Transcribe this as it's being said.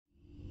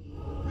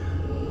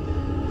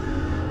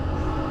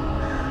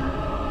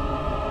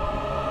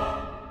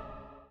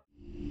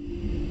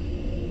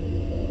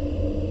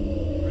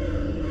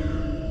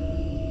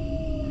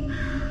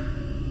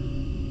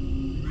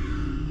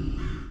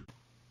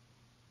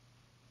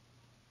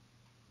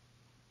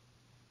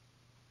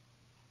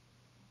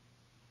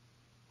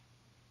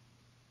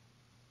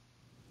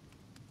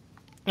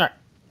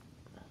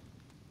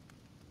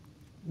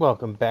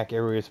Welcome back,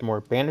 everybody. It's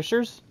more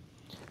Banishers.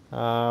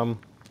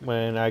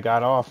 When I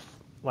got off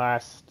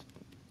last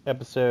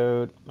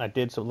episode, I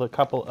did a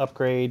couple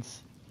upgrades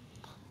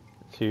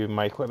to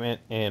my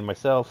equipment and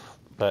myself,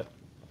 but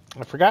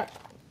I forgot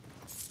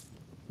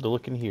to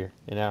look in here.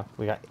 And now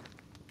we got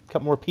a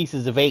couple more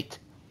pieces of 8.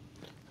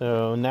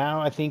 So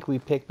now I think we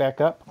pick back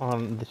up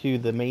on to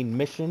the main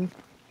mission.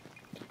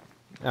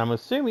 I'm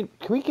assuming,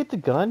 can we get the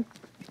gun?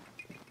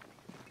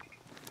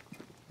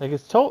 Like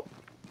it's told.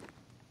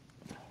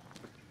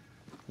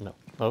 No.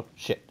 Oh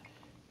shit.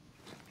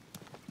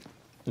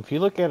 If you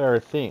look at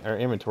our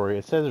inventory,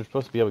 it says we're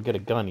supposed to be able to get a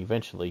gun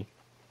eventually.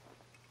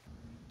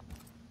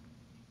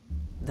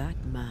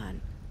 That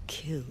man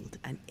killed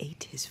and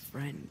ate his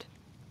friend.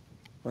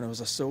 When I was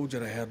a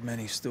soldier, I heard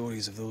many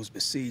stories of those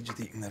besieged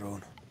eating their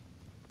own.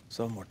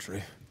 Some were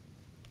true.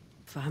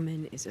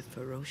 Famine is a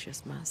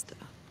ferocious master.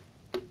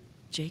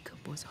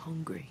 Jacob was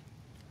hungry.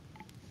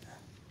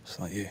 Just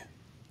like you.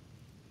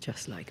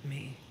 Just like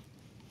me.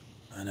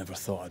 I never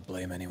thought I'd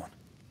blame anyone.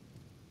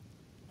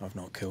 I've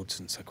not killed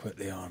since I quit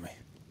the army.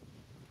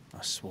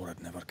 I swore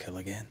I'd never kill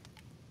again.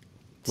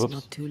 It's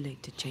not too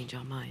late to change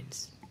our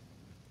minds.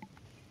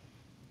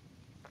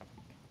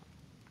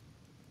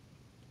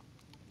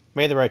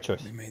 Made the right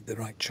choice. We made the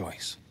right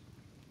choice.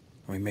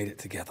 And we made it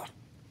together.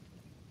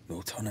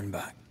 No turning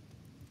back.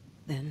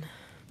 Then,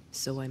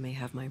 so I may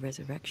have my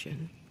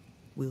resurrection,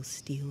 we'll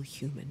steal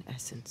human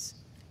essence.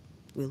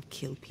 We'll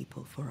kill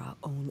people for our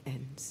own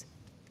ends.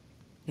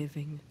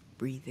 Living,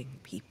 breathing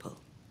people.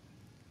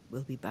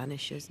 We'll be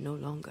banishers no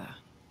longer.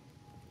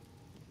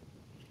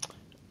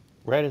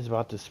 Red is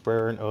about to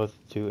swear an oath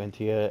to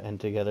Antia, and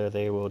together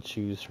they will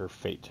choose her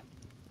fate.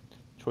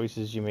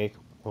 Choices you make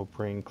will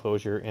bring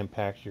closure,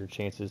 impact your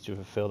chances to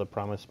fulfill the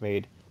promise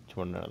made to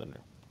one another.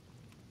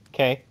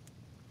 Okay.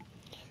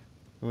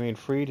 Remain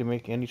free to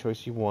make any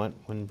choice you want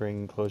when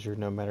bringing closure,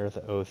 no matter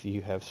the oath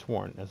you have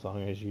sworn, as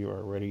long as you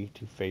are ready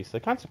to face the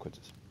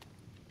consequences.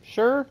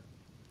 Sure.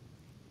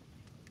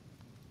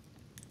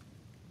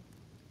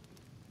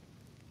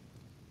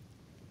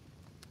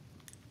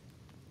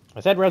 I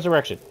said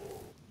resurrection.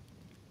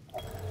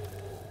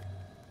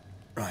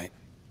 Right.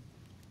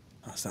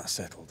 That's that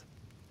settled.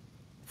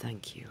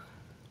 Thank you.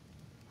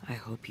 I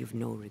hope you've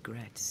no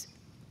regrets.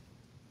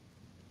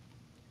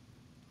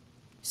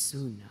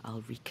 Soon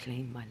I'll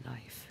reclaim my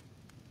life.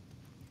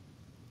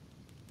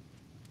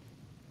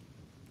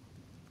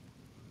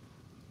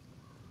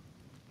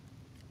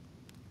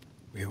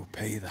 We'll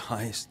pay the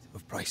highest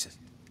of prices.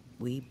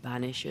 We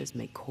banishers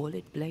may call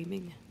it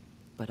blaming,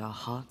 but our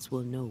hearts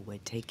will know we're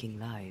taking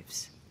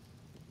lives.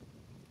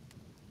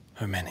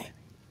 How many?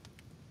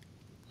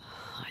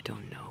 I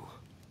don't know.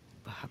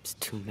 Perhaps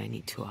too many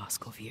to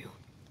ask of you.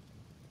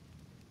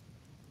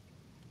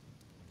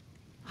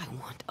 I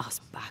want us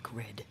back,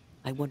 Red.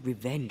 I want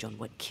revenge on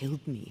what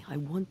killed me. I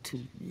want to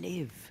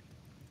live.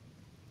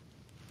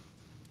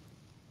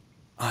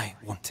 I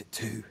want it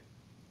too.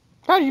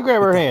 How do you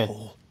grab her With the hand?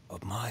 whole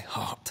of my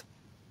heart.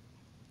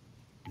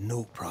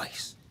 No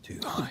price too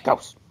high.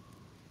 Ghost.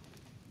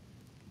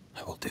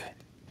 I will do it.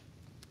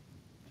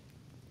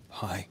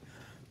 By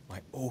my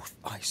oath,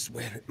 I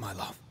swear it, my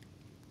love.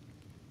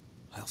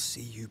 I'll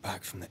see you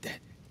back from the dead.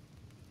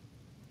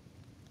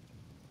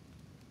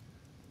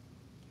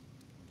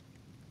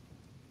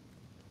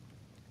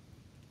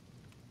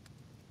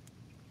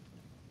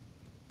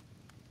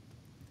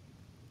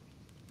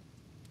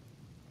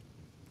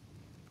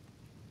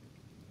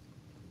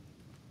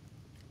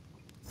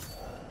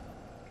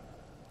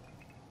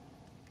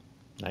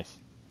 Nice.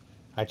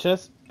 I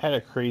just had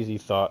a crazy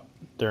thought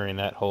during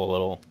that whole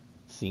little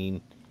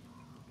scene.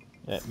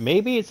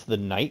 Maybe it's the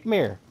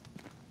nightmare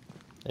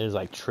that is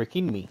like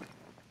tricking me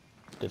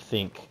to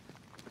think.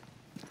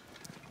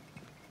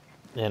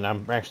 And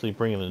I'm actually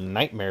bringing the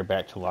nightmare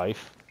back to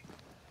life.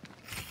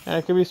 And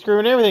I could be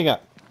screwing everything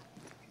up.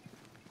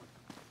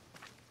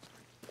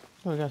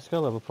 Oh, we got a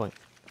skill level point.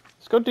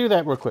 Let's go do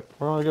that real quick.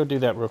 We're gonna go do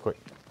that real quick.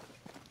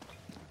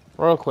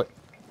 Real quick.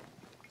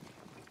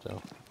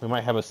 So, we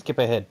might have a skip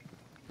ahead.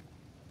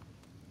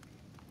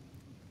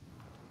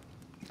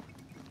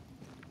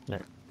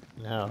 There.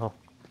 Now.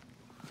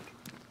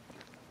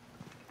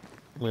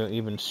 We're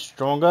even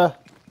stronger.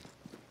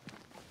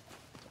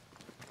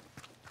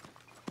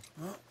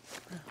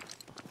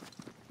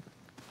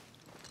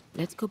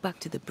 Let's go back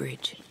to the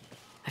bridge.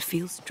 I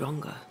feel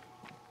stronger.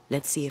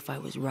 Let's see if I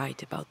was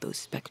right about those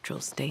spectral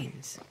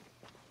stains.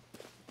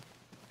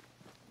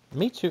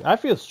 Me too. I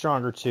feel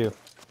stronger too.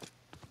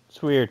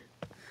 It's weird.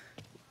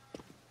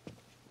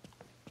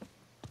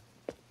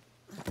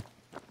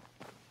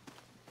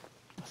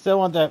 I still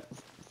want that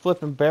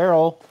flipping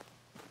barrel.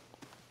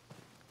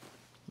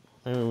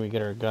 Maybe when we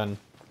get our gun,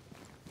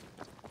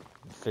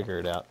 figure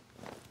it out.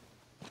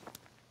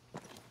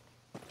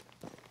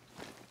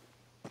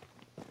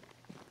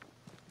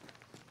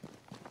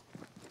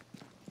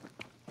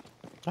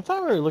 I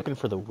thought we were looking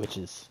for the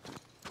witches.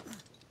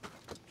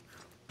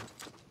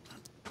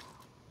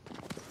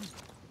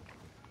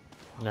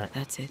 Alright.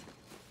 That's it.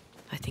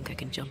 I think I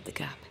can jump the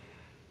gap.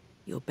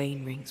 Your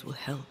bane rings will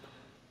help.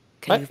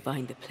 Can What? you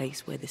find the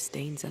place where the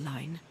stains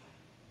align?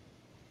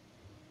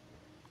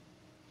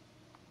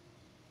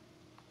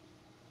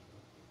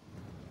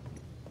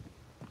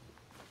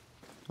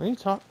 What are you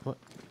talking? What?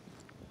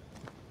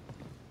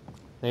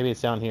 Maybe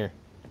it's down here.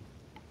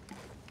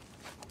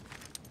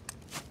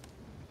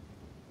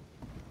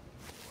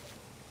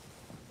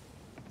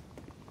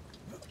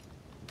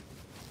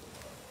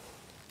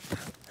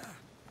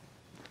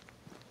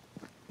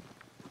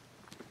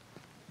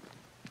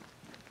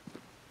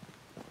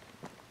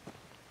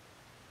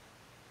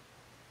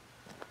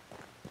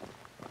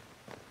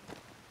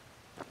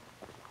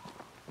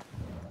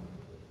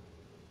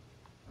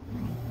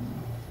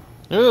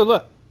 Oh,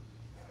 look.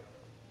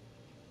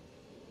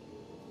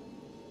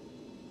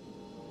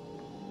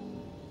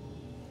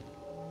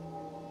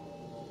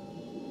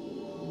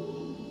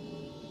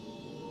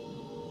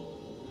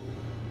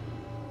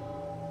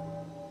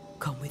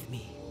 Come with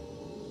me.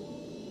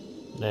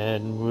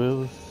 Then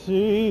we'll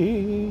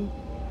see.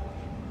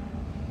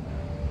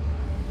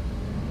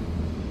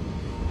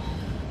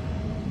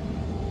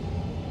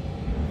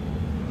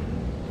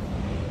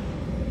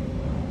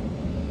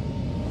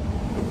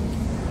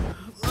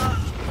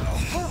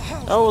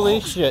 Holy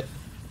shit.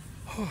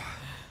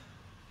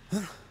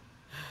 Did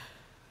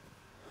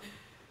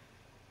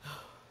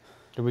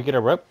we get a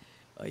rope?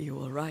 Are you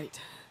all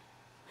right?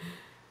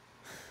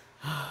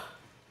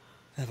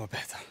 Never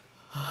better.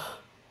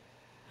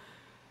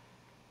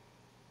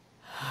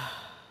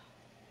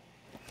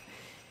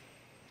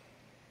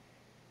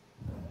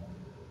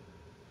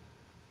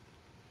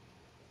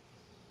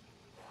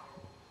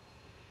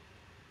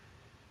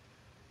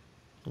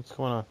 What's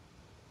going on?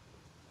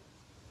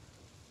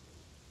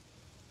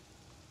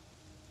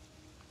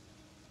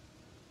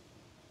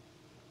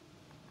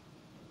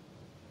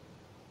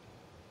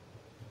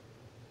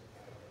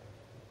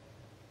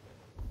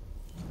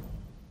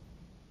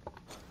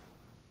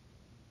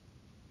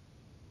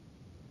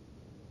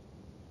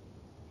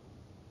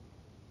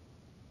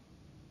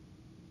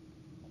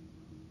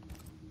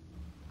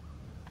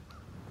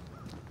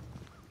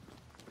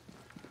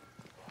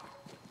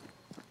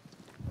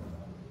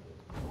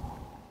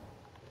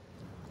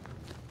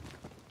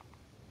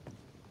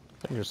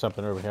 I think there's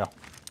something over here.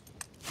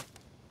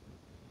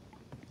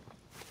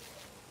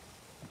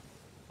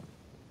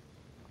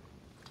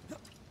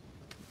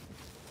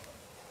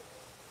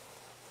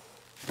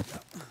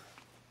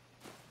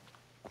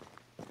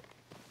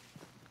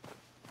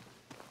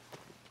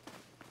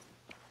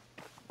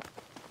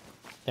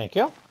 Thank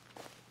you.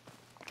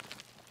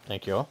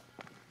 Thank you.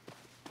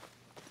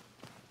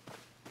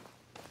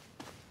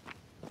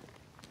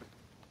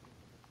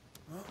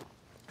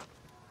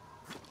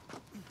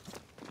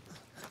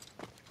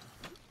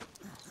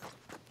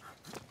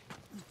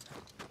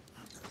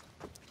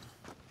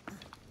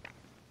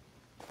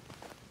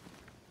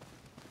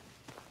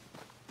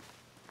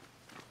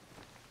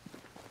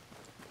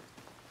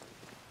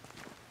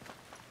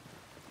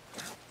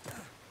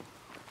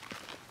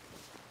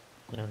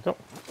 There we go.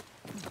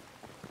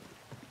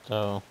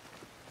 So,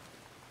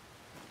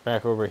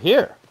 back over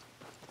here.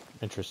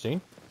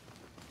 Interesting.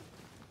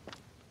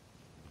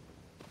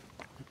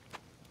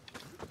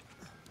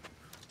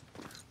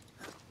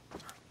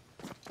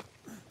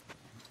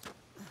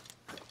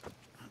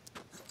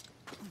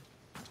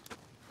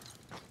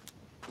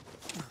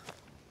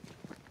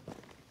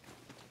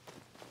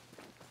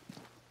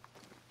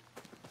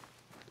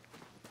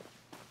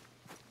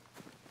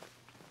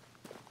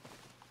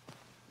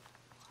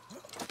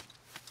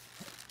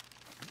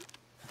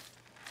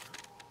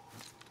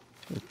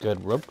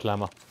 Good rope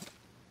climber.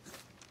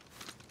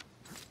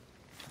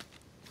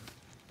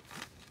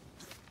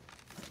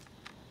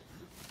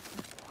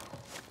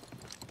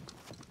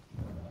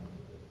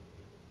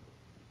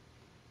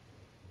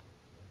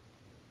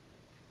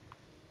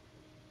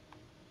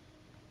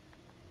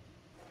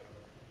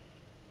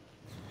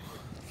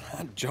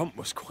 That jump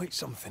was quite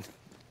something.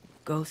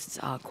 Ghosts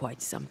are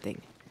quite something.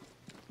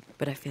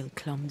 But I feel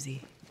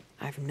clumsy.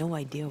 I have no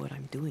idea what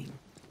I'm doing.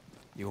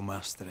 You'll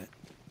master it.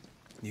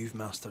 You've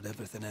mastered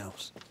everything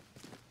else.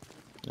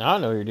 I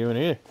don't know what you're doing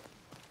either.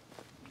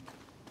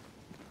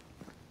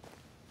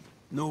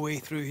 No way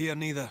through here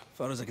neither,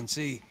 far as I can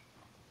see.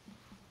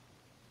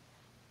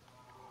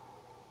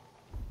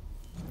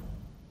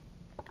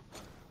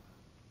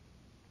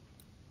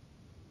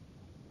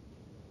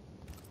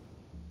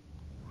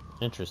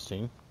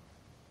 Interesting.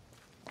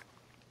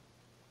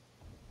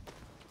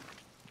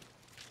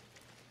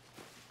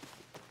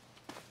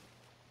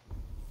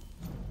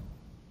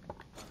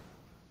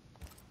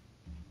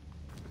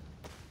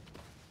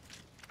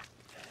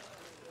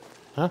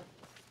 Huh?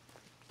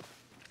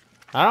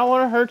 I don't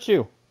want to hurt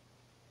you.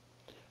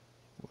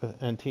 With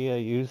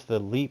Antia, use the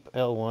leap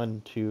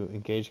L1 to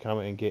engage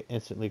combat and get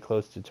instantly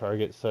close to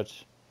target.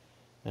 Such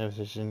an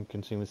position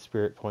consumes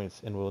spirit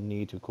points and will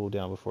need to cool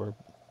down before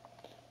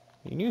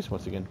being used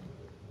once again.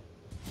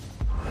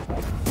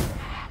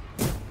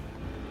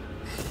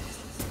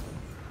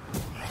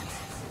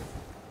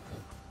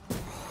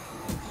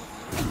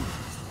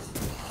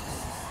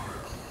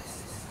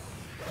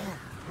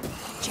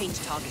 Change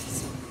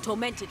targets.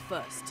 Torment it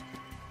first.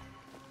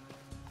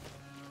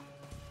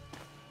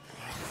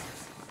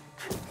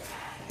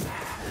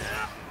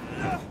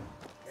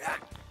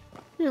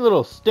 You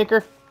little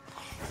sticker.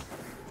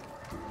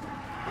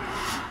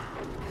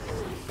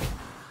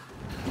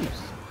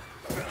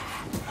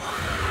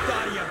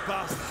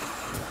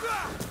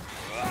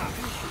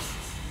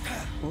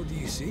 What do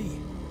you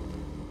see?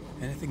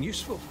 Anything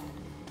useful?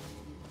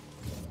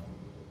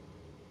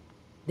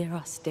 There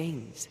are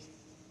stains.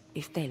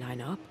 If they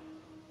line up,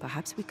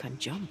 perhaps we can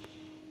jump.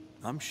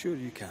 I'm sure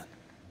you can.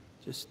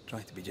 Just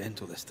try to be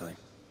gentle this time.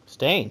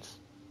 Stains.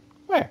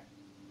 Where?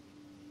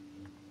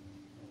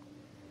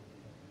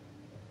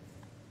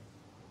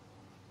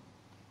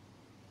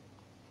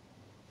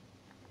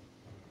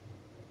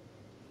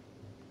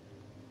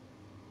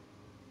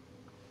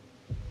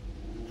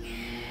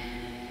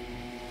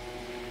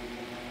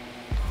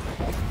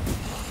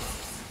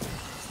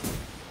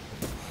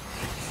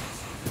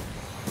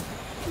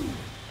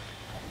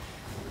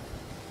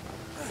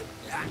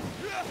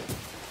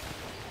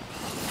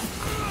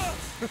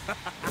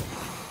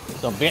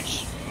 Some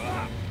bitch.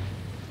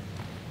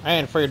 I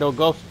ain't afraid of no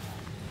ghost.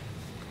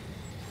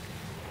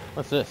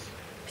 What's this?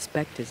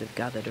 Spectres have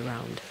gathered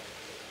around.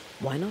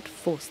 Why not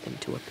force them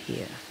to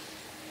appear?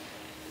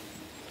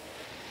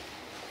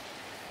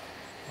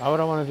 Why would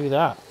I want to do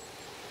that?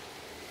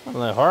 That's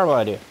a horrible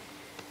idea.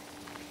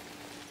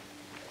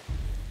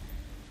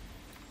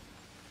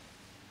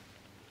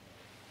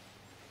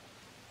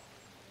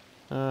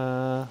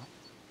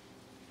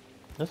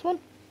 This one?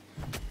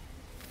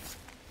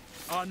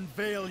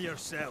 Unveil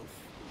yourself.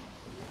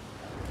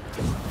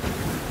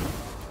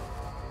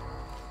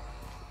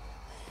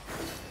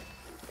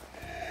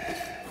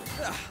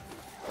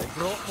 They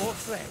brought more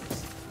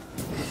friends.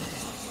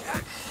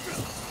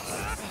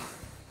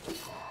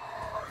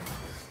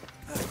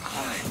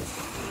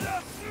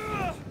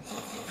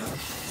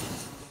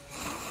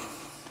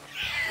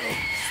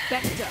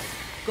 Spectre,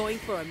 going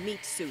for a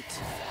meat suit.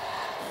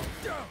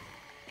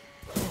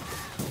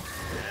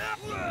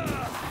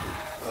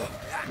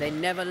 They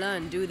never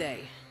learn, do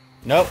they?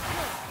 Nope.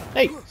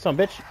 Hey, some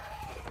bitch.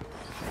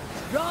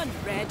 Run,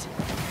 Red!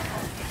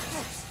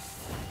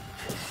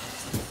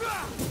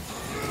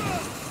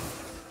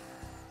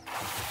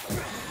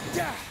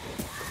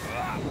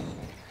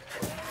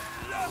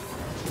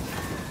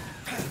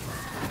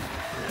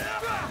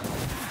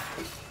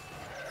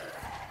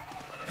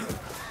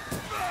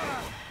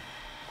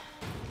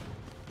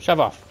 Shove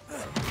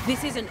off.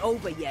 This isn't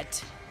over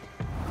yet.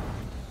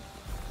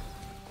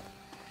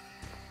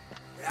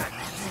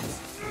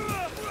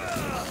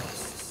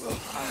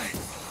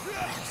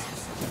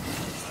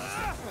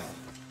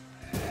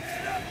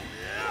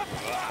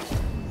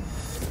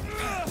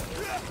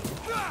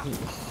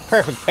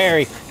 Perfect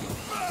parry.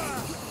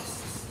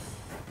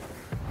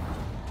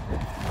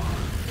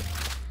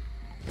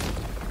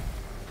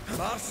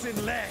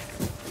 Marcin leg.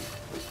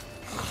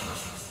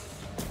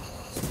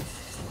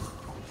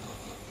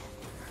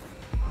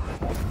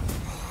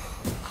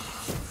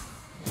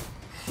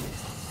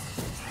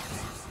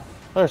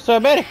 There's so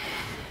many.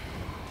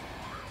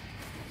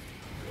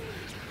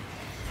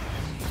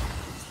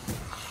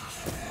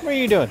 What are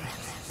you doing?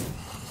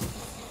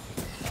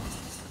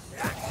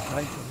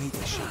 Time for me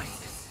to shine.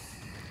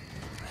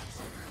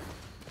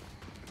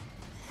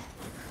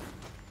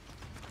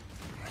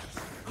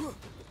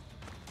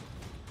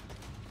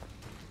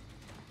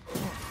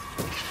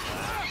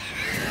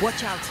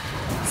 Watch out.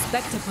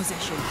 Spectre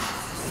possession.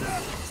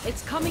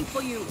 It's coming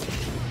for you.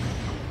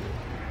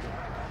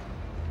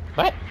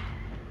 What?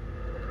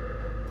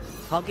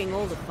 Hogging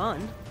all the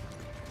fun.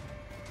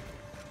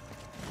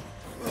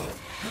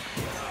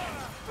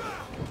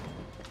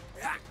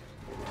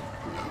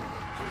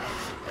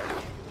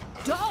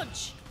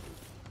 Dodge!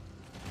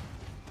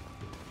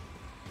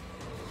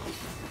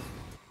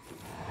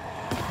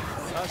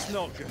 That's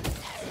not good.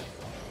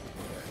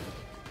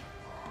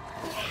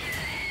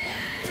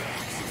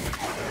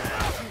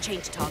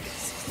 Change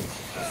targets.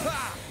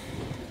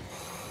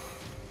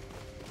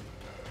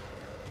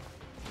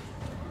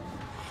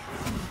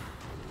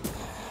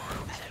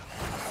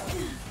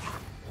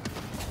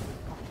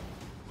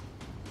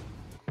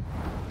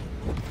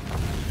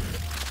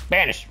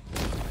 Banish.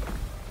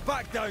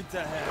 Back down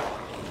to hell.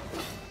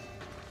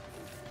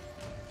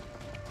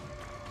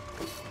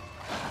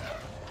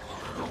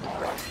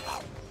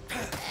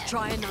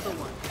 Try another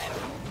one.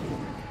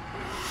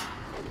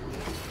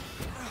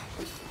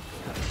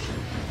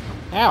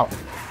 Ow.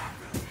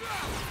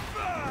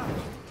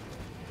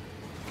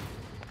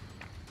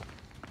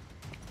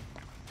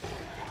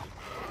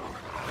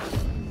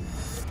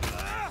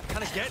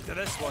 Can I get to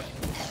this one?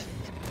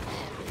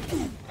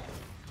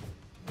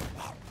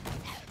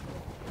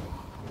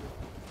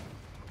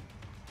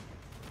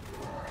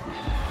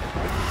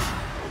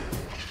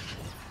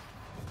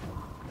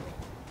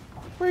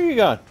 Where are you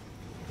going?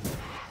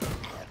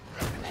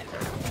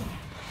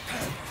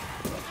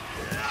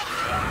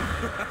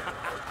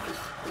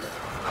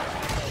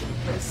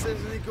 This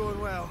isn't going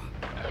well.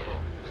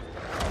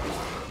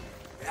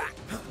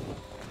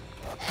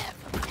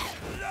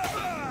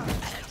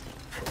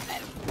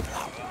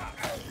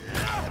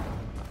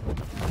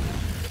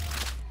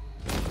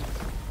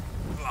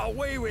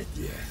 Away with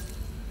you.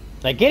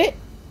 I get it.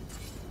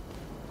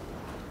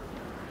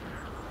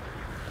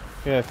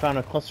 You have found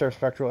a cluster of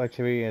spectral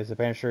activity. As a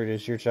Banisher, it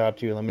is your job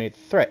to eliminate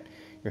the threat.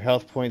 Your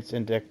health points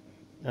and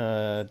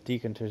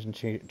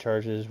decontagion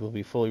charges will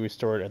be fully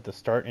restored at the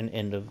start and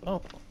end of...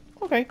 Oh,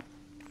 okay.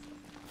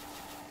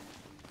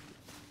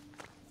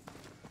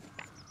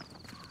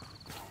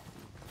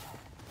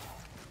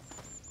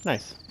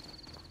 Nice.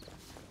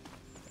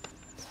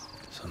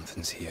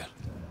 Something's here.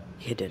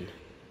 Hidden.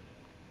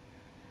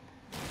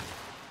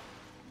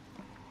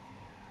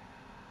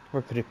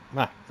 Where could it...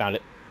 Ah, found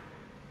it.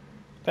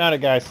 Found it,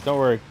 guys. Don't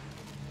worry.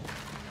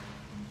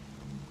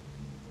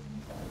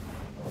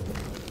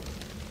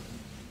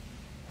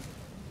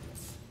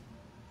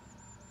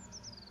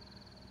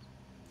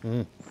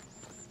 Hmm.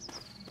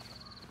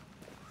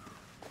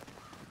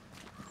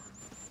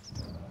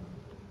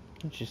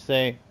 What'd you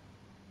say?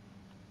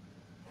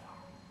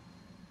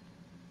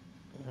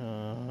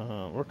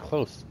 We're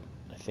close,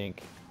 I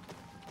think.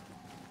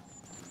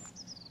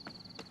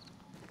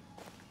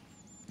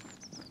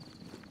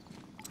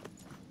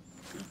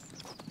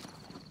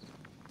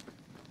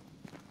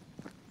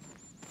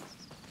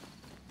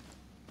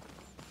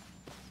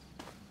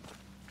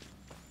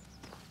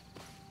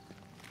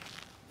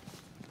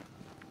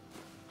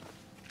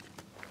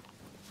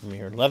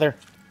 Mirrored leather.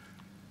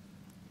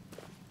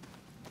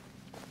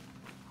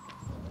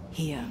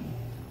 Here.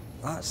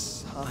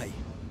 That's high.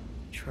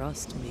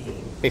 Trust me.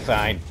 Be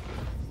fine.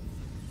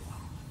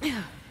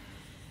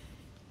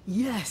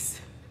 Yes.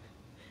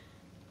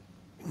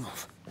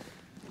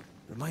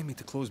 Remind me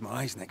to close my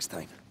eyes next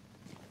time.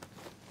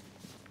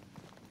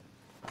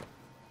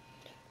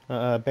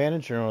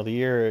 Bandit Journal of the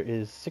year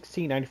is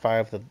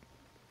 1695.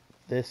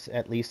 This,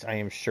 at least, I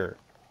am sure.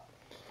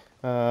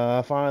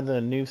 Found the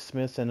new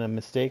smiths and a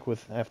mistake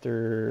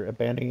after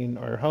abandoning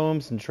our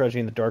homes and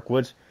trudging the dark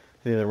woods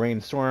through the rain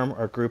and storm.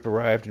 Our group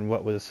arrived in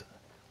what was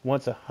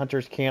once a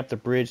hunter's camp. The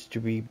bridge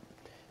to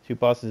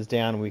Boston is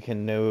down. We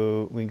can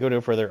go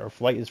no further. Our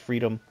flight is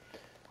freedom.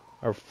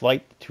 Our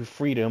flight to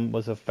freedom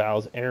was a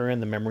fool's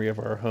errand. The memory of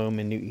our home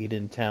in New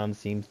Eden town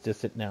seems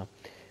distant now.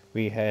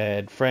 We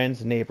had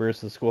friends and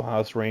neighbors. The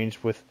schoolhouse rang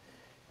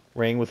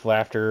with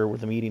laughter. Where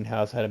the meeting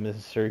house had a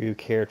minister who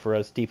cared for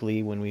us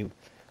deeply. When we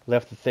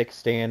left the thick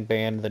stand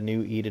band, the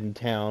New Eden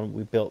town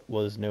we built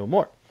was no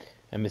more.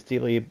 And Miss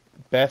Dealey,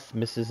 Beth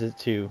misses it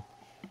too.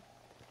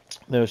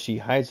 Though she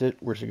hides it,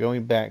 we're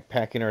going back,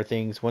 packing our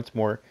things once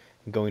more,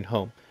 and going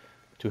home.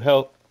 To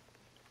help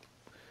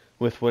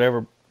with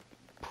whatever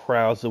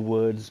prowls the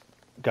woods,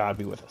 God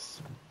be with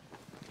us.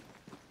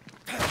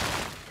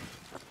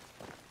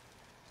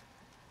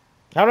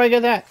 How do I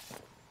get that?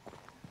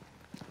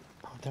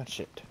 Oh, that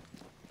shit.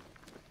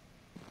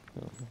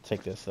 I'll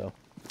take this, though.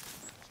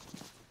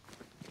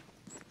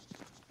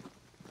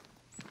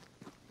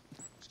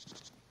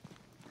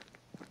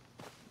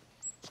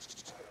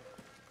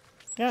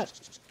 Yeah.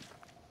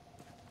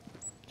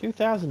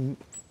 2,000.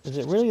 Is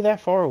it really that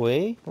far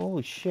away?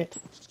 Holy shit.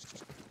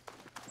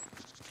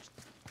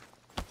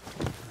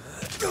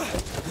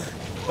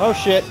 Oh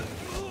shit.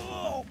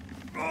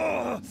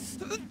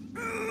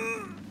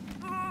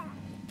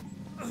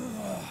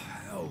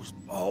 Those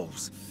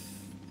balls.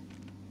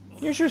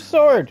 Here's your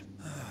sword.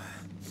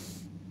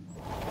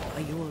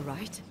 Are you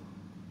alright?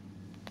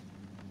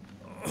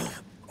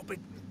 I'll be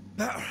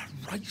better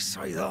right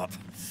side up.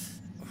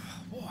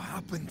 What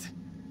happened?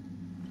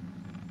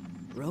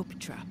 Rope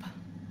trap.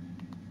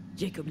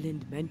 Jacob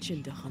Lind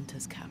mentioned a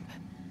hunter's camp.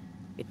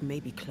 It may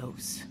be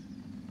close.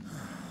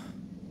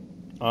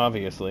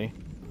 Obviously.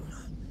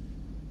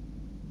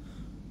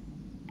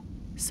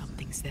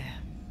 Something's there.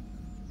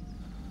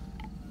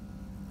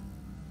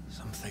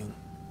 Something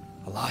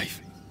alive.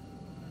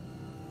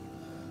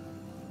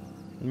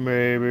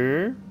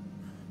 Maybe.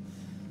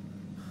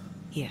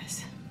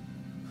 Yes.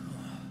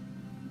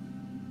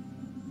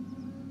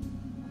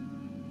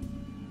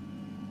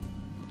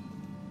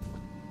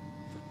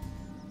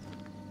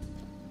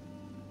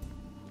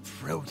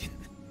 Brilliant.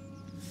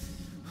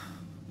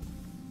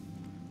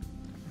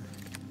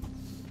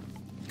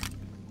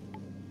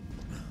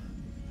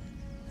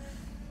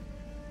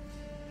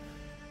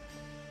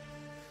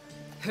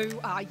 Who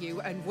are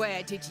you and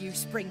where did you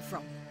spring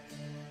from?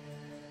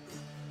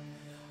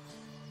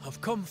 I've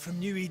come from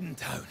New Eden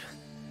Town.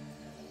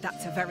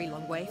 That's a very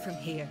long way from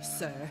here,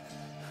 sir.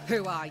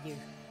 Who are you?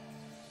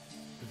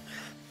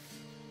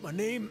 My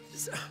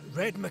name's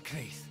Red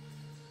McCraith.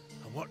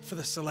 I work for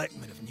the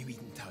selectmen of New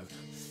Eden Town.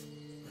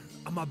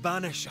 I'm a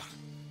Banisher.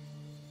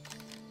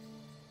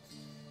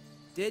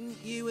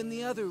 Didn't you and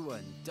the other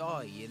one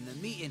die in the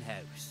meeting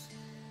house?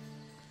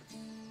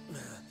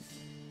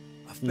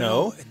 I fell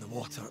No. in the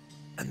water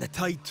and the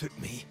tide took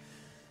me.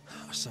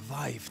 I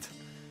survived.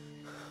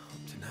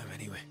 Up to now,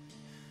 anyway.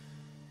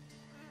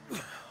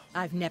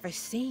 I've never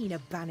seen a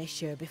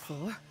Banisher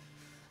before.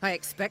 I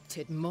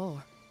expected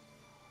more.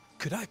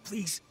 Could I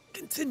please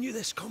continue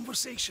this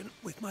conversation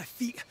with my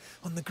feet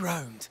on the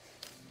ground?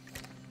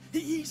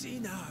 Easy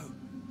now.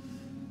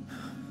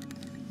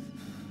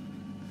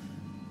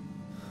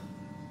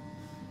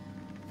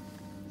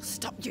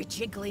 Stop your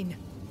jiggling.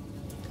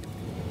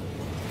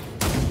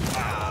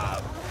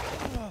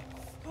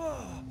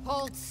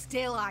 Hold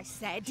still, I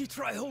said. You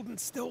try holding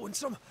still when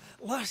some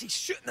lassie's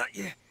shooting at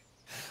you.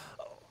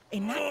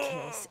 In that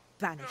case,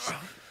 Banisher,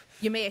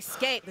 you may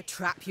escape the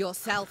trap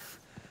yourself.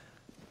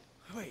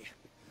 Wait,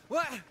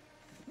 what?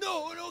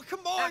 No, no,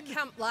 come Our on!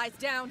 camp lies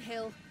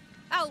downhill.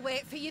 I'll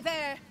wait for you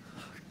there.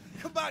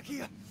 Come back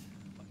here!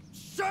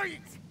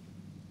 Shite!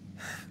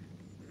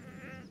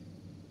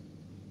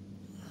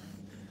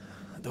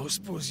 I don't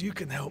suppose you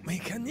can help me,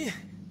 can you?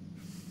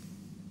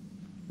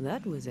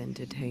 That was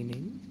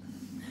entertaining.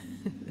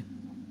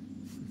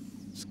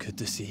 It's good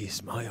to see you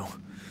smile.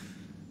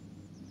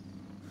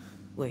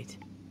 Wait.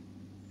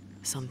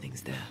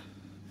 Something's there.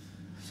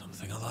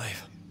 Something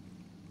alive.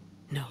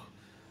 No.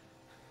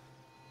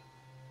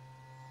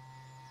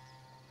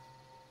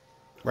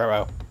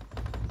 Ruh-roh.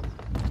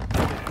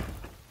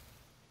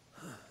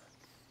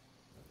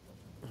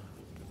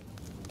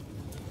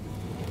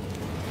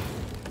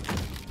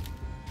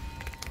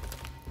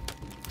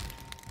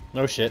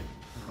 No shit.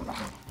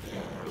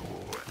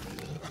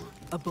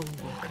 A bone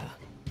walker.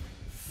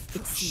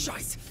 It's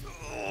Shite!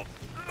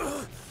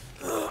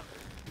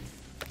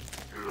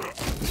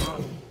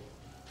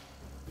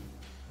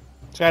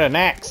 It's got an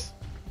axe.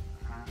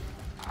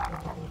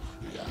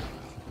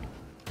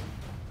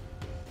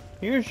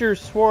 Here's your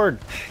sword.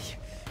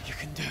 You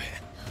can do it.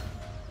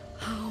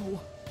 How?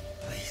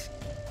 Please.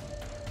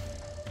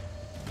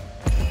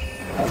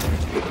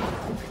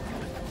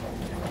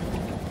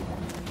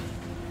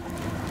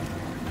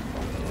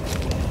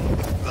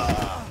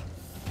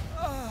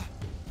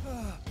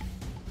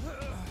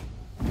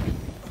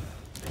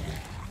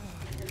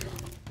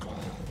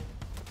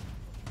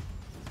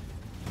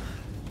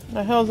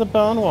 The hell's a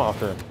bone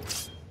walker?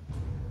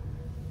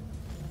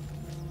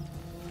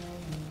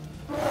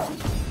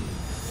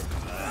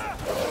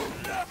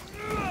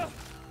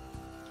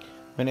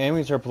 When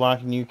enemies are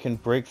blocking, you can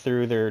break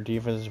through their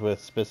defenses with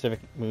specific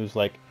moves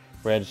like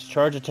Red's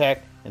charge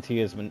attack and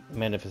Tia's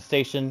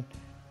manifestation.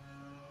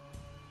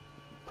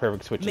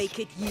 Perfect switches. Make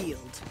it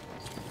yield.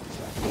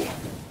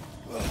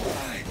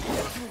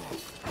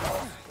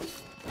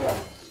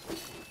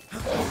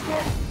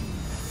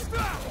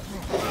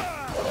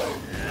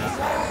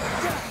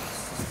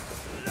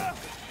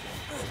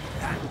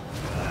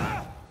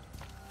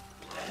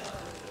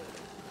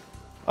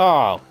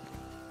 Oh.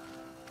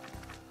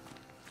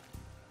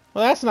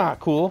 Well, that's not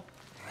cool.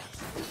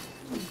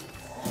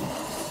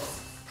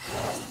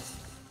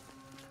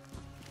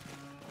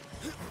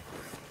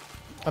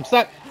 I'm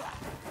stuck.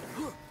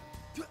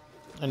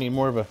 I need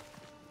more of a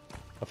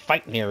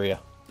fighting area.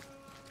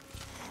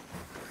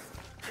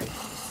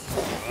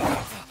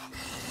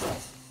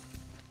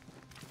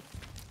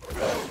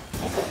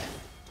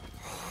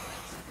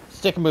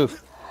 Stick and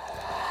move.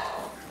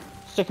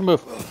 Stick and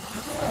move.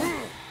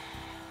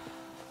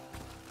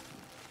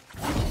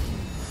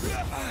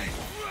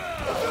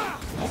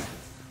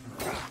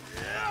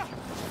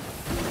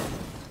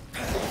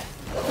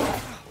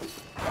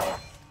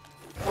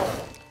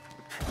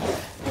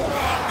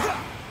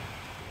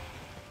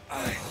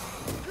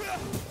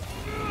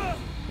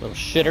 Little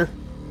shitter.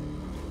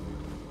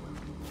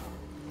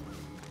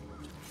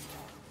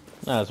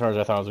 Not as hard as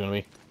I thought it was going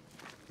to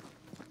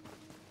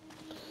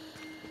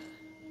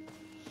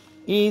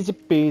be. Easy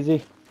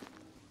peasy.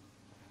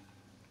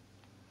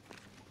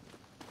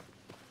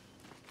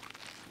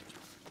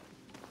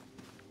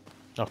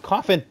 Oh,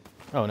 coffin!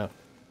 Oh no.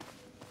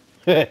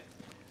 I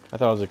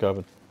thought it was a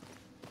coffin.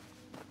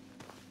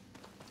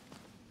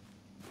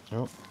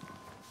 Oh.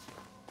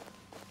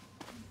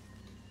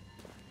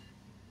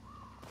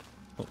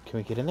 Oh, can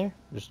we get in there?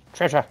 There's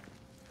treasure!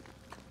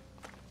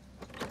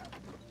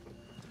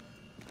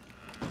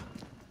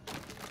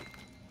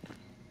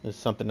 There's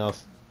something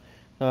else.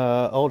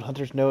 Old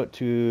hunters note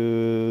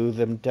to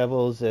them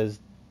devils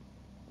as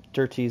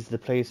dirties the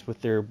place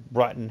with their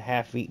rotten,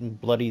 half-eaten,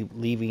 bloody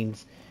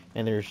leavings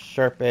and their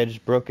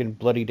sharp-edged, broken,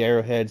 bloodied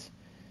arrowheads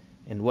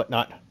and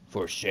whatnot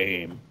for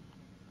shame.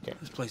 Okay.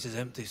 This place is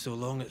empty so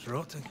long it's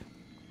rotting.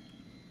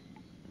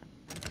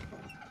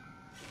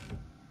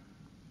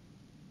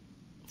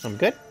 I'm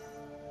good.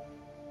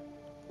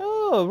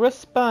 Oh,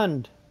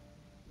 wristband.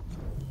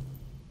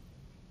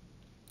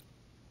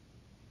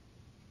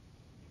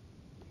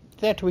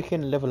 That we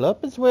can level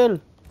up as well.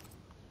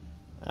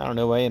 I don't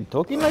know why I'm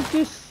talking like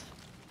this.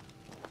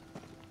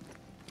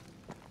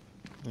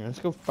 Yeah, let's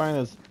go find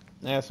those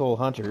asshole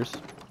hunters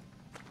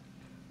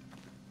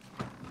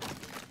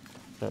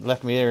that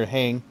left me there to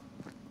hang.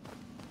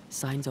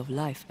 Signs of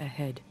life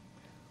ahead.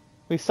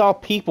 We saw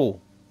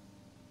people,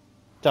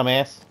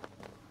 dumbass.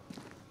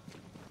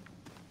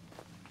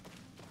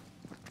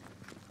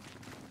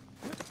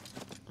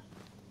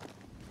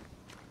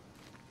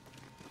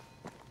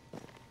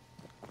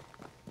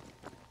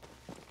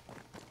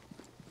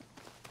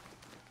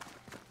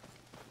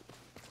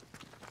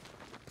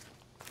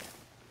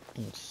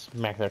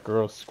 Smack that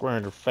girl square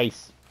in her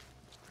face.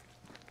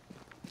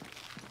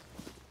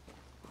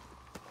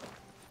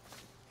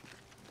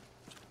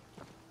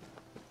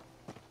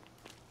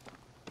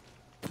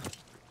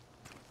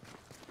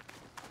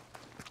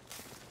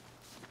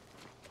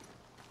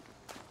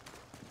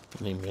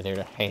 Leave me there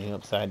to hang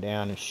upside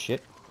down and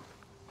shit.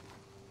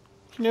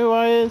 Do you know who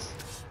I is?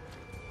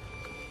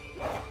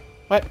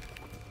 What?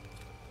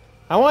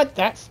 I want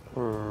that.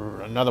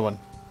 Another one.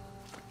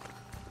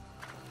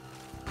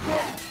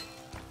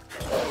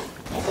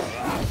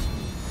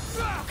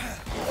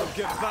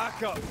 Get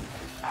back up.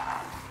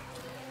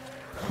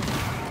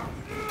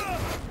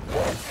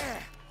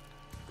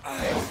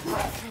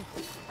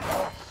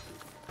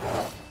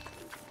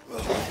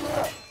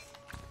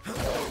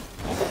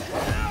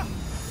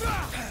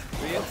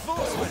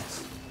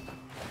 Reinforcements.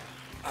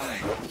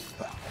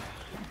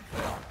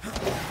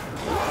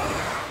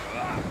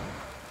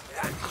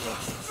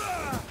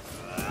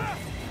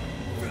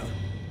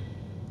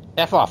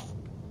 F off.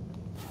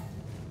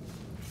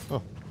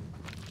 Oh.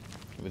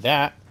 With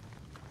that.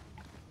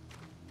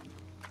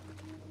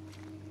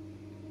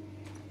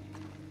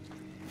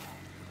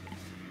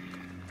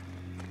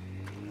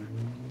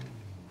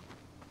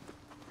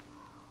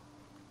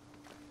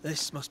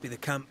 This must be the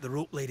camp the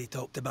rope lady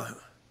talked about.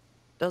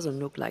 Doesn't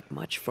look like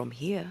much from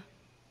here.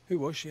 Who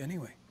was she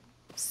anyway?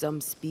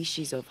 Some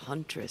species of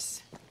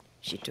huntress.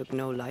 She took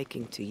no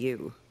liking to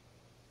you.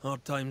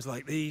 Hard times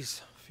like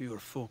these, fewer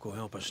folk will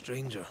help a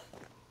stranger.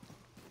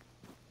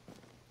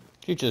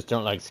 You just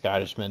don't like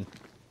Scottish men.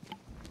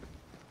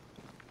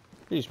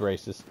 He's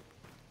racist.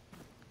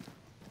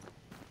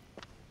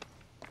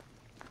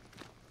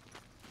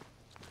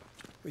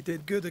 We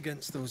did good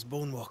against those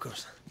bone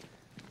walkers.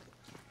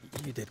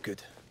 You did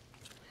good.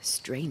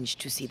 Strange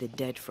to see the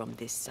dead from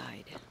this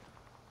side.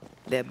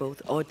 They're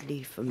both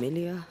oddly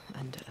familiar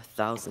and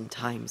 1,000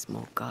 times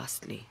more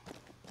ghastly.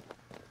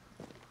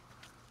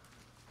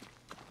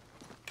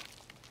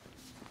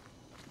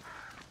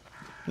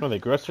 Oh, they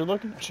grosser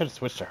looking? I should have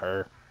switched to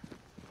her.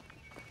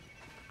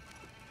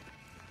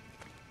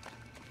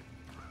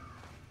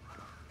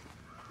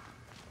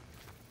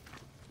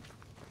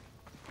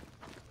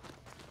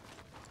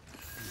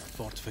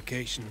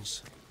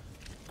 Fortifications.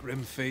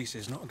 Grim face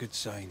is not a good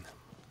sign.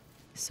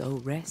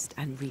 So rest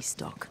and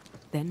restock,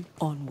 then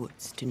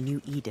onwards to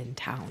New Eden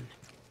town.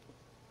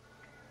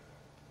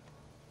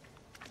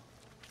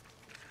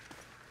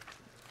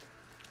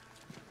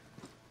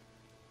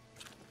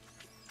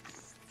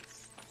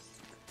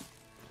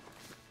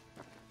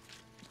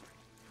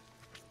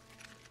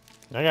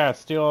 I gotta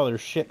steal all their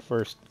shit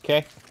first,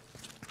 okay?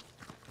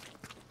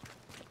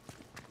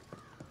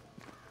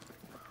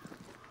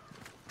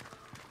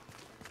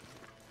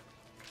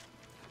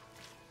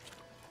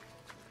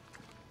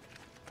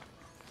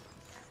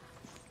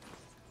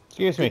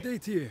 Excuse me. Good day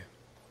to you.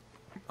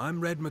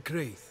 I'm Red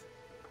McCraith.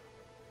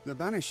 The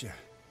Banisher.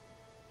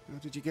 How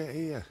did you get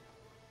here?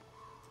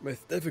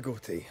 With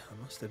difficulty,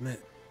 I must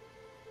admit.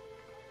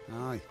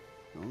 Aye,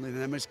 only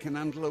them as can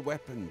handle a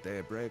weapon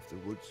dare brave the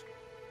woods.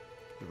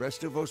 The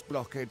rest of us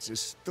blockheads are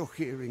stuck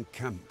here in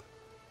camp.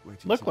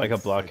 waiting Look to like be a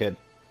blockhead.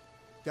 fed.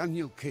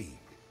 Daniel Keane,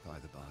 by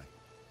the by.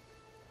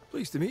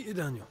 Pleased to meet you,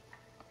 Daniel.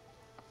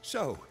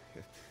 So,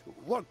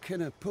 what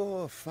can a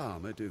poor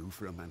farmer do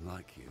for a man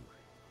like you?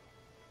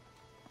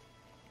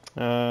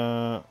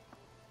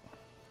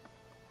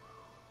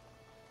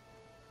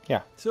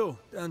 Yeah. So,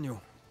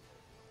 Daniel,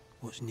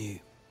 what's new?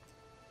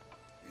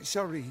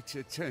 Sorry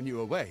to turn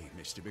you away,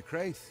 Mr.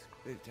 McCraith,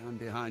 but I'm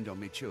behind on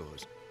my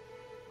chores.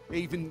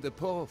 Even the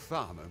poor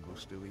farmer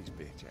must do his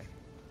bit,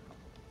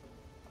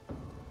 eh?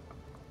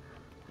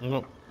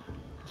 Nope.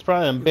 It's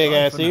probably them big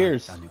Goodbye ass for now,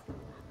 ears. Daniel.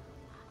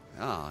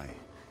 Aye.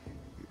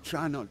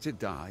 Try not to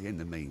die in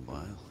the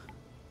meanwhile.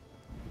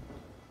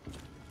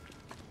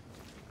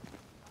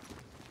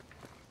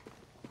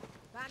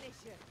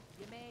 Banisher,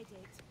 you made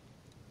it.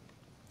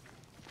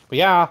 But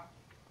yeah.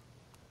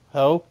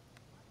 Ho.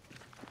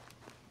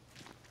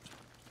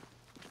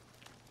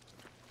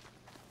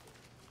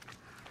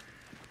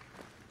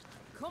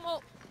 Come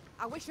up.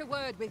 I wish a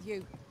word with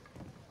you.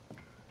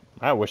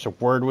 I wish a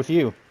word with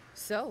you.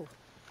 So,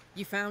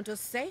 you found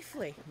us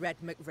safely, Red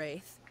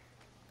McWraith.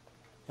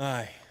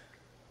 Aye.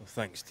 Well,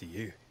 thanks to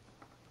you.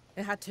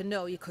 I had to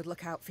know you could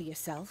look out for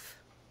yourself.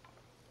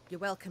 You're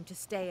welcome to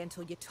stay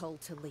until you're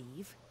told to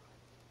leave.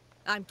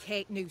 I'm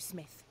Kate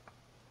Newsmith.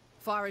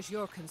 Far as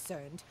you're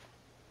concerned,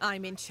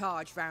 I'm in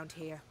charge round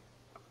here.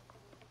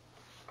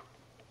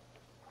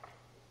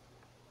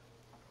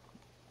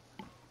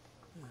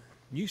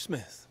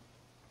 Newsmith.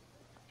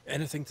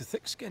 Anything to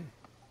Thickskin?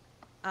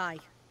 Aye.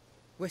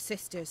 We're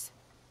sisters.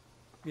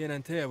 Me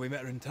and Antea, we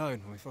met her in town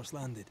when we first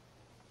landed.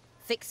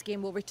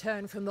 Thickskin will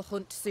return from the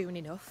hunt soon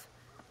enough.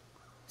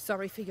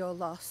 Sorry for your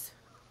loss,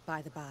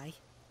 by the by.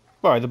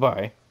 By the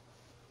by.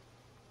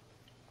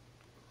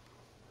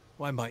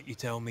 Why might you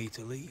tell me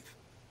to leave?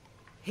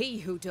 He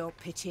who don't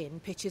pitch in,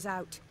 pitches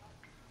out.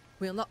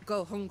 We'll not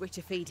go hungry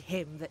to feed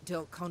him that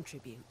don't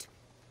contribute.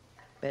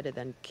 Better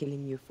than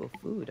killing you for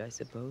food, I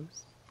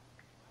suppose.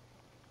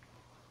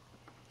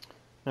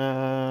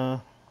 Yeah.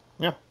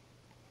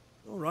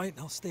 All right,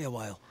 I'll stay a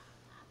while.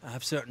 I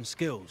have certain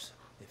skills,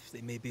 if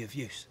they may be of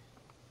use.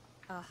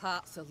 Our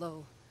hearts are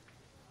low.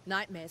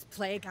 Nightmares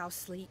plague our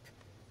sleep.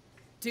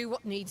 Do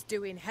what needs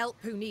doing, help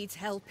who needs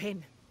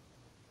helping.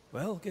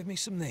 Well, give me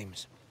some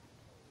names.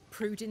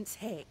 Prudence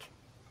Hake.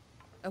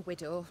 A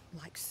widow,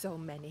 like so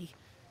many.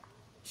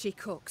 She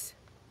cooks.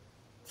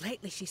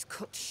 Lately she's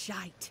cooked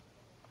shite.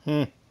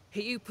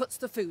 He who puts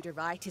the food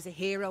aright is a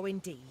hero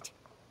indeed.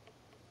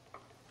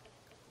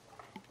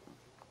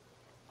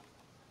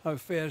 How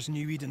fare's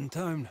New Eden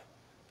town?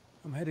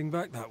 I'm heading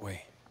back that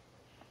way.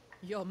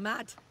 You're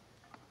mad.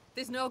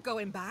 There's no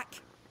going back.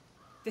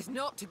 There's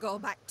naught to go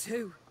back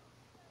to.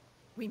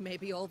 We may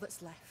be all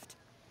that's left.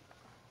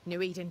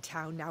 New Eden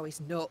town now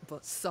is naught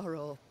but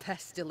sorrow,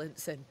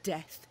 pestilence and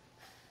death.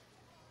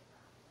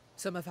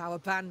 Some of our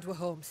band were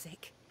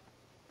homesick.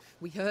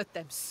 We heard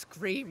them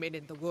screaming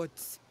in the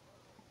woods.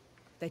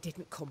 They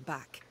didn't come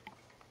back.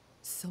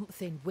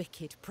 Something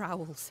wicked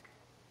prowls.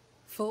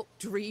 Folk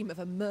dream of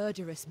a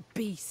murderous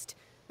beast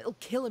that'll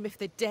kill them if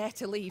they dare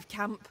to leave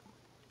camp.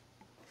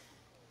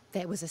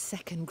 There was a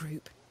second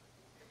group.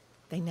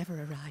 They never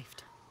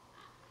arrived.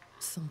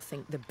 Some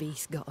think the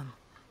beast got them.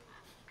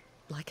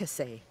 Like I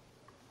say,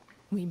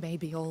 we may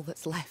be all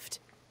that's left.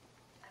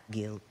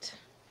 Guilt,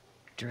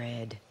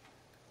 dread.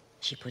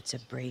 She puts a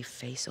brave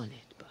face on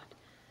it, but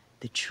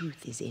the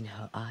truth is in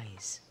her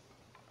eyes.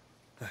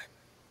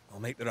 I'll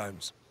make the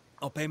rounds.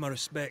 I'll pay my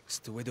respects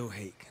to Widow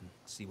Hake and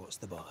see what's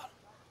the bother.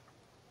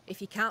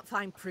 If you can't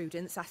find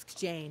Prudence, ask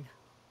Jane.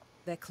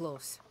 They're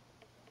close.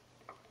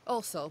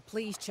 Also,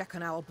 please check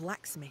on our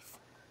blacksmith.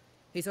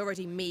 His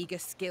already meagre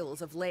skills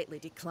have lately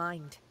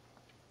declined.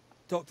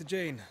 Talk to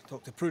Jane,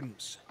 talk to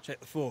Prudence, check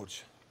the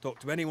forge, talk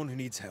to anyone who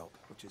needs help,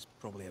 which is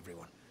probably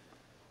everyone.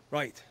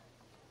 Right.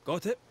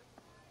 Got it?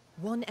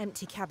 One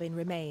empty cabin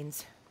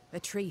remains. A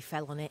tree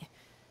fell on it.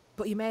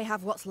 But you may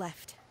have what's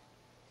left.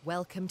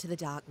 Welcome to the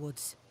Dark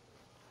Woods.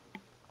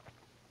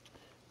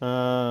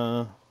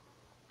 Yeah.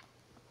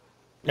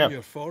 In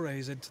your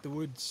forays into the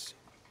woods,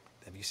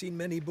 have you seen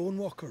many bone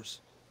walkers?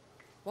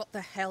 What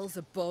the hell's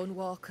a bone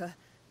walker?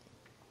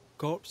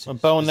 Corpses A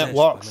bone that possessed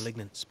walks. by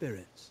malignant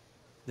spirits.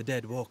 The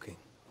dead walking.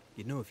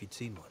 You'd know if you'd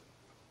seen one.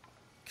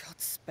 God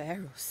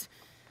spare us.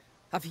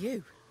 Have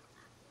you?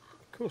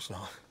 Of course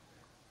not.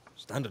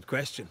 Standard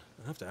question.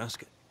 I have to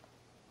ask it.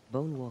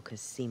 Bone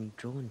walkers seem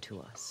drawn to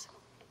us,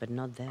 but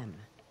not them.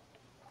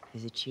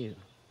 Is it you?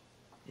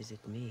 Is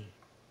it me?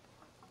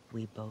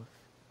 We both?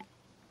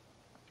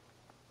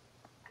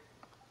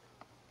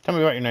 Tell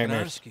me about your Can I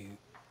nightmares. ask you,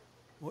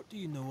 what do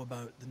you know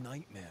about the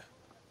nightmare?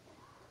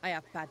 I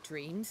have bad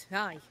dreams,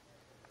 aye.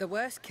 The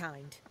worst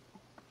kind.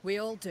 We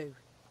all do.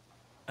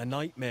 A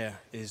nightmare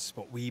is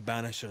what we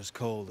Banishers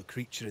call the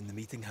creature in the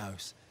meeting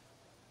house.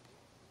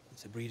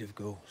 It's a breed of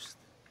ghost.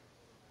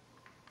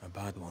 A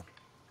bad one.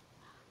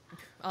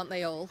 Aren't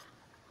they all?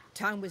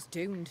 Town was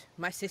doomed.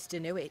 My sister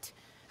knew it.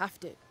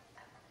 After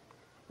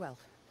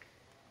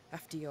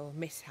your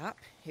mishap,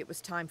 it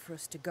was time for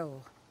us to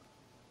go.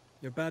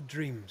 Your bad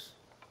dreams.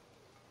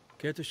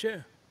 Care to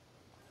share?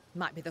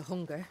 Might be the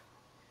hunger.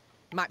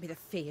 Might be the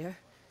fear.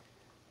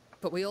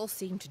 But we all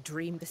seem to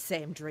dream the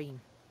same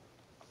dream.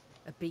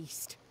 A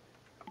beast.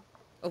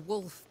 A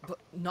wolf, but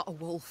not a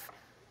wolf.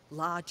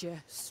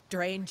 Larger,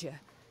 stranger.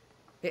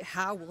 It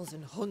howls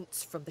and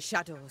hunts from the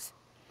shadows.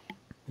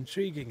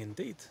 Intriguing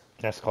indeed.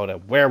 That's called a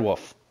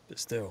werewolf. But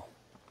still,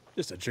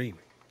 just a dream.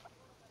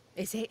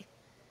 Is it?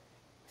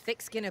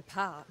 Thick skin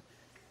apart,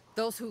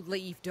 those who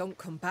leave don't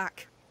come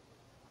back.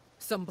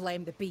 Some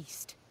blame the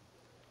beast.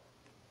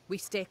 We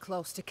stay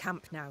close to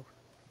camp now.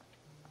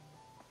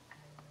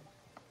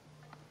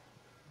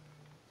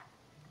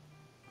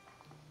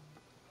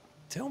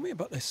 Tell me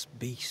about this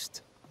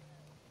beast.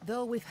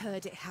 Though we've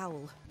heard it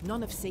howl,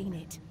 none have seen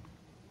it.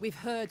 We've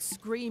heard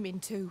screaming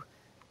too,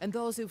 and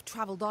those who've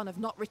travelled on have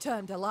not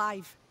returned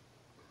alive.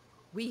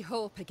 We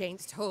hope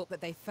against hope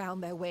that they've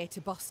found their way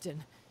to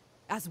Boston,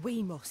 as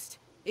we must,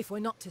 if we're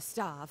not to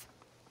starve.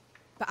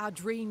 But our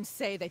dreams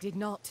say they did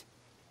not.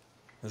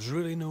 There's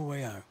really no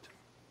way out.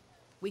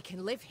 We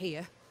can live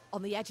here,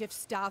 on the edge of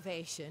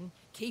starvation,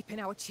 keeping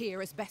our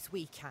cheer as best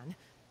we can.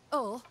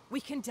 Or we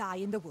can die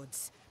in the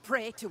woods,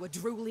 prey to a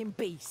drooling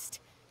beast.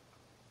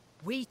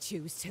 We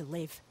choose to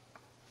live.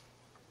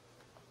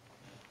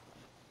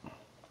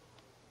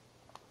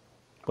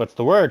 What's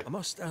the word? I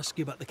must ask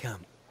you about the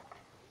camp.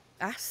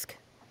 Ask.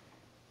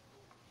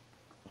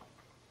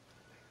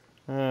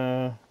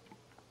 I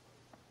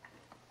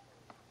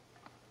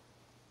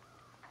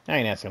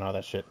ain't asking all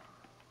that shit.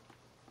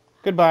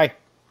 Goodbye.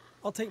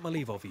 I'll take my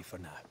leave of you for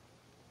now.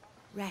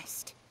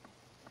 Rest.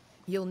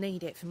 You'll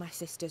need it for my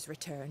sister's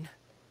return.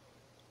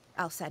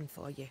 I'll send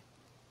for you.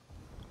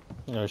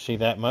 Is she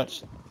that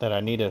much that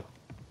I need to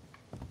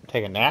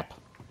take a nap?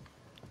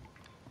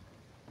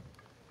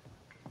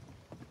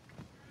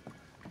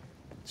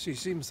 She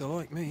seems to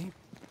like me.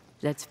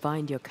 Let's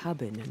find your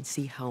cabin and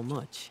see how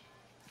much.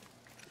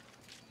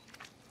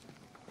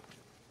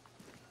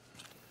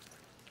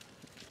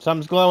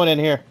 Something's glowing in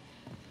here.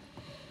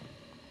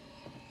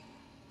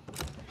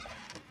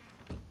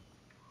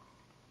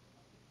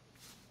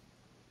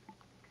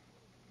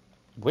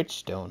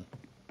 Witchstone.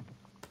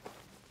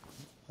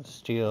 Let's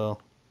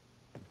steal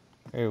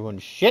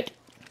everyone's shit.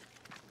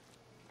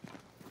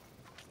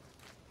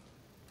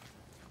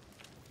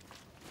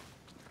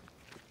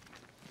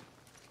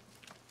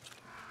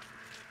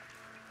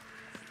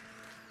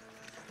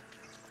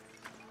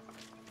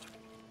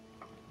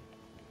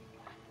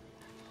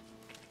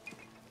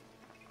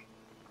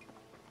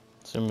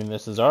 Assuming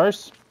this is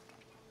ours.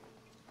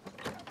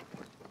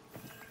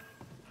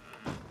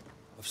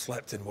 I've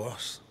slept in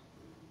worse.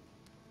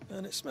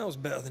 And it smells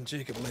better than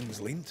Jacob Lynn's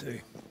lean-to.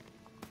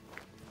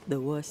 The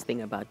worst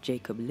thing about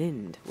Jacob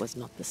Lind was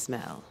not the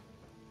smell.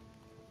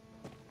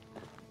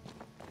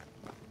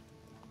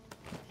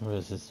 What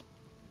is this?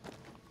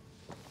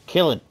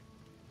 Killing.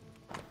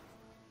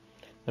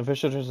 The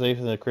official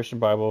translation of the Christian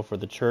Bible for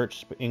the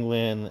Church of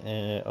England,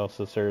 and it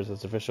also serves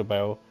as official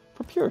Bible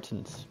for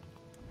Puritans.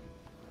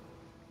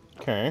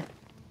 Okay.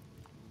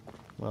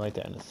 I'll like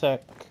that in a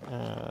sec.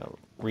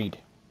 Read.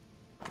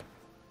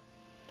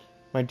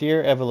 My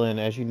dear Evelyn,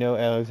 as you know,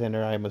 Alexander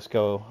and I must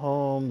go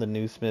home. The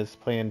new Smith's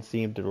plan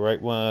seemed the right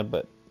one,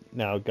 but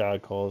now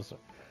God calls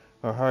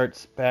our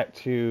hearts back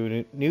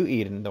to New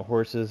Eden. The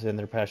horses and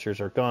their pastures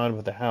are gone,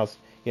 but the house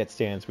yet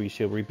stands. We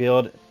shall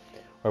rebuild,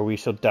 or we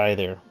shall die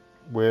there,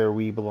 where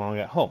we belong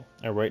at home.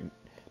 I write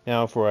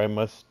now, for I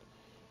must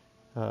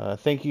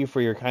thank you for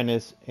your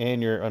kindness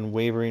and your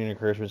unwavering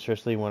encouragement,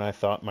 especially when I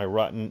thought my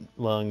rotten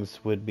lungs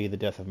would be the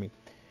death of me.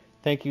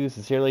 Thank you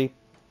sincerely,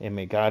 and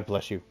may God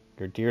bless you.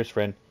 Your dearest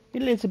friend,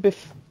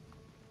 Elizabeth.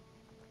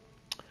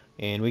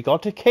 And we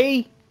got a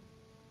key.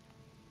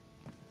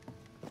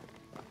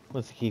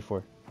 What's the key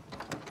for?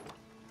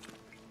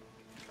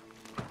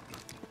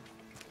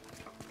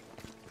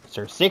 Is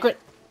there a secret?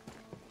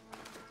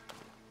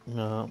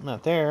 No,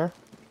 not there.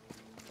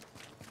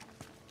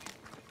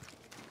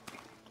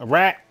 A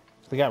rat.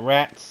 We got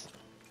rats.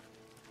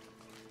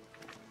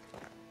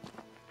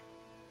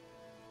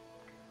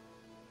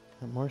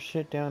 Got more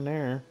shit down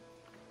there.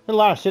 There's a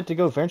lot of shit to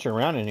go venture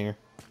around in here.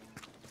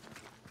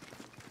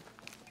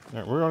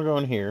 Alright, we're gonna go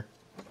in here.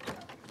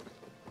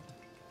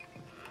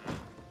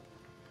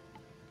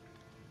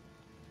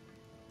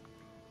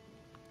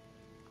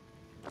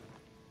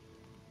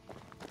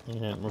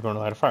 And we're going to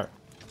light a fire.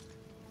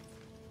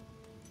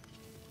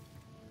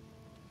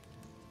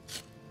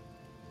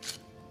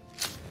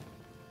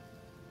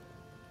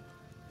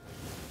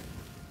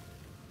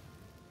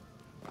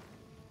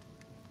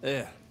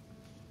 There.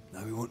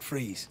 Now we won't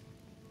freeze.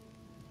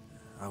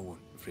 I won't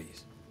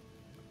freeze.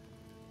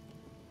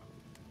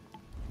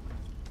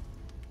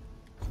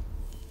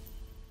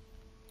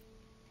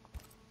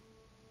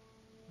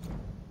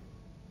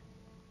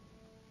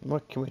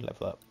 What can we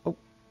level up? Oh,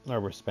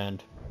 our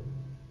spend.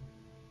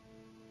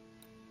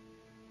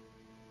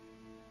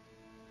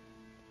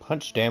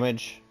 Punch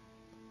damage,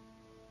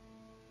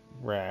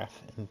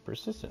 wrath, and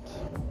persistence.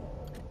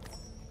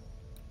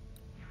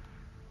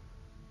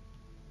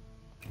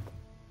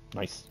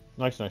 Nice.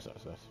 Nice, nice,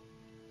 nice, nice.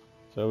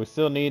 So we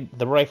still need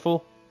the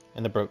rifle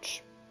and the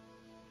brooch.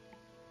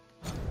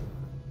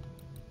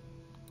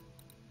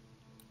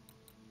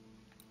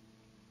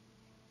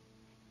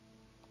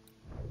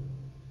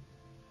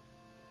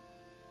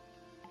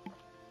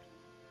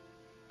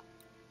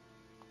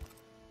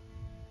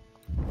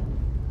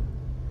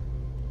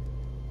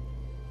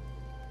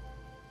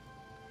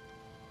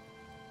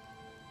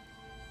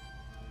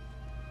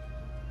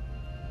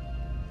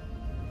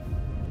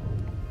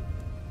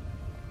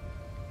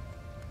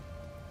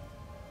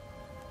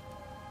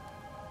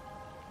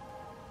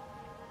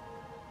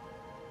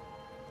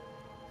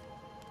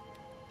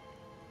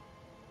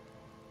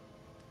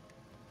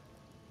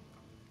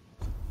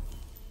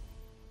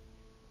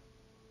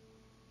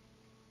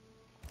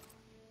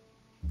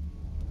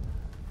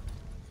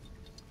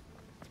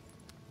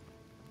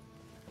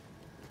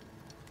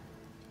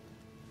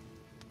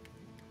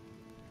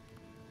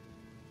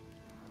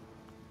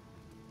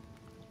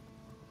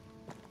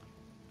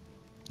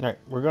 Alright,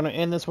 we're going to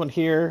end this one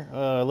here.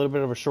 A little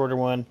bit of a shorter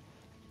one.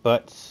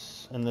 But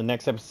in the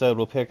next episode,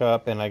 we'll pick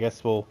up and I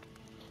guess we'll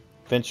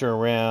venture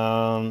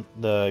around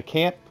the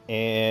camp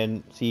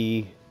and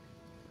see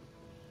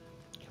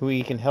who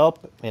we can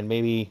help and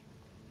maybe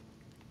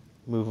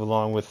move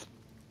along with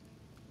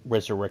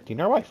resurrecting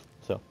our wife.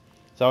 So,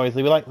 as always,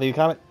 leave a like, leave a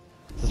comment,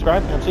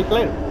 subscribe, and I'll see you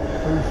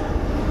later.